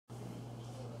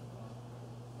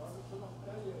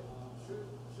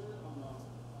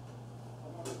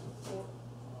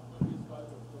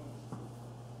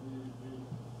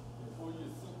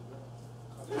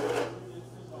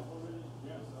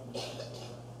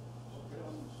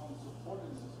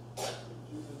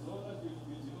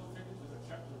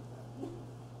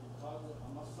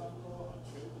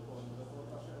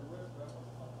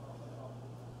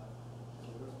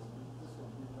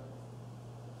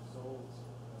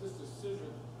This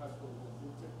decision has to be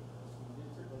taken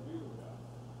a view of that.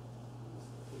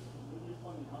 It's really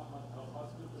funny how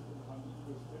hospitals and how you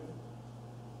understand.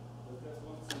 But that's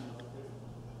one thing, okay?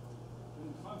 In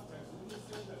context,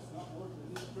 anything that's not working,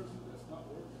 any person that's not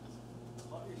working,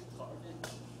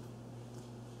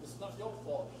 it's not your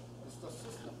fault, it's the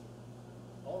system.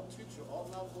 All teachers, all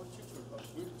now-born teachers are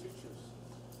good teachers.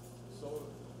 So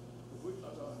if we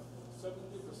are 70%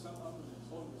 of the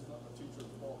total is not the teacher's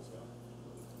fault, yeah.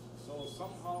 So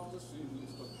somehow this thing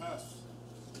needs to pass.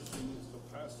 This thing needs to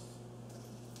pass.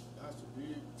 It has to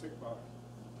be taken by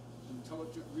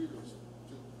intelligent leaders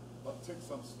to take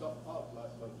some stuff out,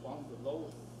 like the one below,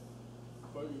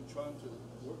 where you're trying to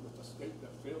work with the state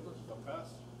that failed us in the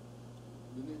past.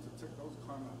 You need to take those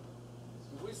kind of.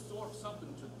 If we sort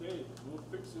something today, we'll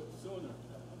fix it sooner.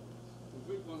 If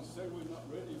we're going to say we're not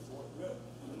ready for it yet,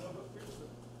 we'll never fix it.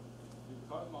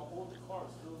 Because my old car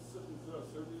is still sitting there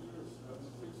 30 years,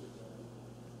 haven't fixed it yet.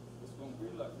 It's going to be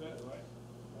like that, right?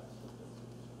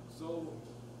 So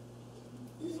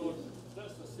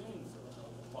that's the scene,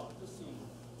 about the scene.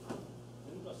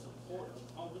 In the support of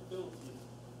accountability,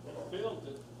 they failed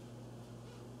it.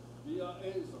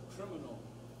 BIA is a criminal.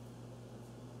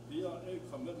 BIA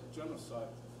committed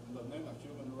genocide in the name of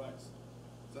human rights.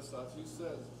 Just as he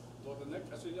says,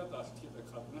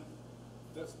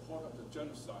 that's part of the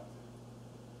genocide.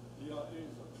 BIA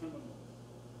is a criminal.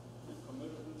 He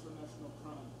committed international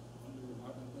crime under the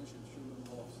United Nations human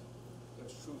laws.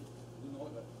 That's true. You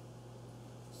know that.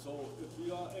 So if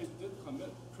BIA did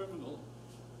commit criminal,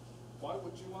 why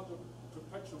would you want to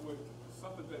perpetuate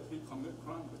something that he commit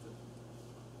crime with it?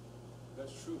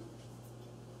 That's true.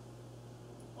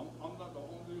 I'm not the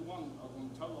only one. I'm going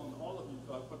to tell on all of you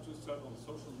guys what you said on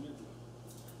social media.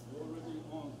 You're already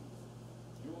on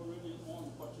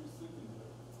what you're thinking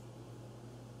there.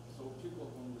 So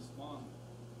people can respond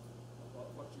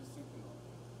about what you're thinking of.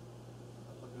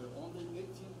 But there are only 18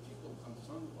 people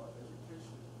concerned about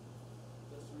education.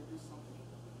 That's really something.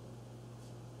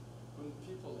 When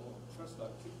people are trust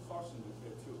like Kit Carson with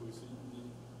their theory,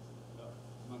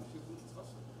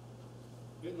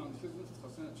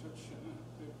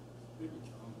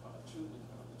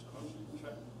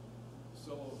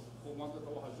 so for one that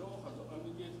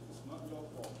it's not your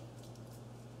fault.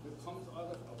 It comes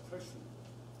out of oppression.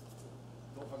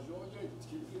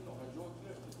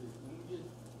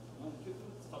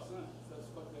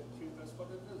 That's what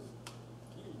it is.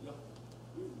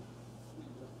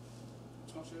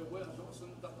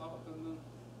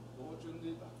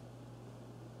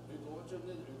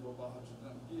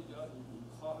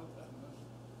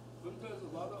 When there's a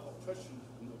lot of oppression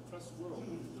in the oppressed world,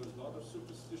 there's a lot of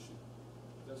superstition.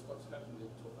 That's what's happening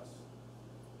to us.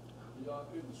 We are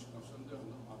in the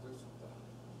superintendent,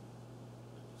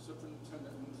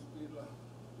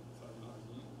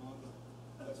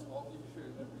 that's all you hear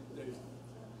every day.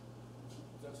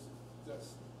 That's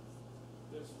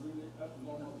really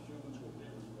abnormal human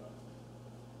behavior.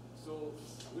 So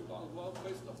we're on a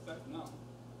well-placed effect now.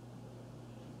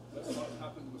 That's what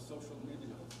happened with social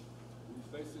media. We're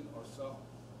facing ourselves,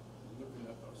 looking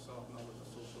at ourselves now with the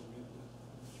social media.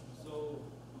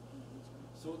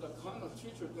 So the kind of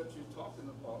teacher that you're talking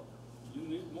about, you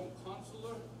need more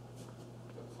counselor.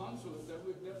 The counselor that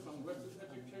we get from regular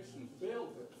education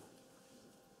failed it.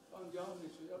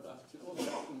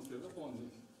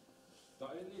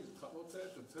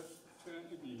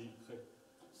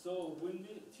 So we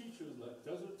need teachers like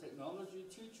desert technology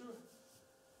teacher.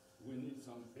 We need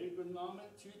some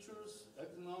agronomic teachers,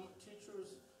 economic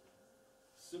teachers,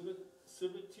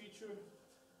 civic teacher.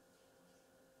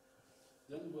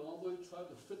 Then we always try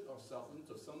to fit ourselves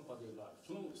into somebody like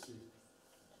fluency.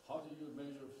 How do you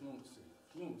measure fluency?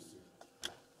 Fluency.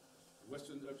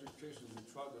 Western education, we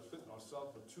try to fit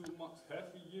ourselves for 2 months,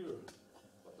 half a year.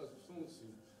 What does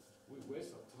fluency? We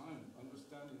waste our time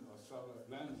understanding ourselves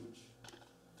language.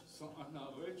 So on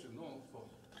our age, you know, for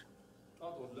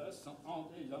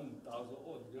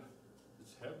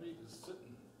it's heavy, it's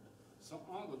sitting.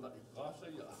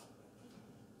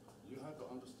 You have to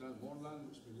understand more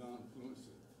language beyond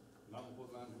fluency. Not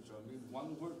what language. I mean,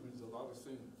 one word means a lot of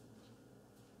things.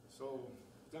 So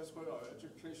that's where our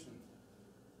education,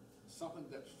 something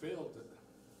that failed it.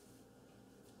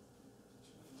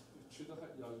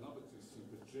 那个就是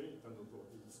个 J 等等多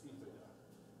的新的呀，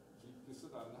其实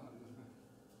那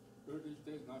early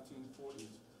days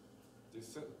 1940s, they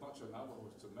sent a bunch of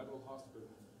Navajos to Mental Hospital.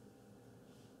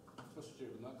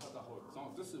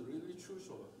 This is really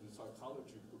crucial in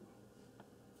psychology.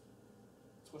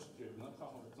 So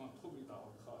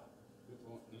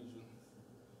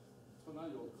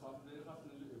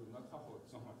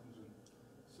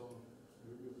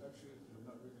you're actually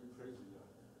not really crazy yet.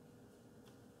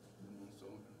 So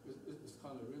it's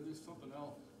kind of really something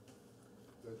else.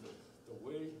 The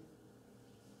way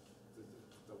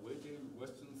they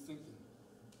Western thinking,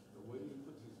 the way he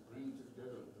puts his brain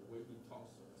together, the way he talks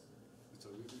to us, it's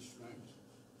a really strange.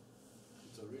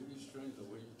 It's a really strange the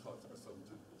way you talk to us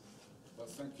sometimes. But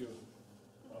thank you.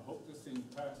 I hope this thing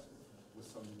passed with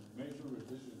some major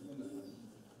revisions in it,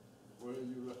 where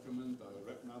you recommend the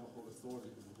Direct Navajo Authority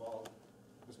involved,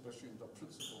 especially in the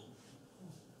principal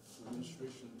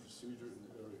administration procedure in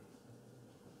the area.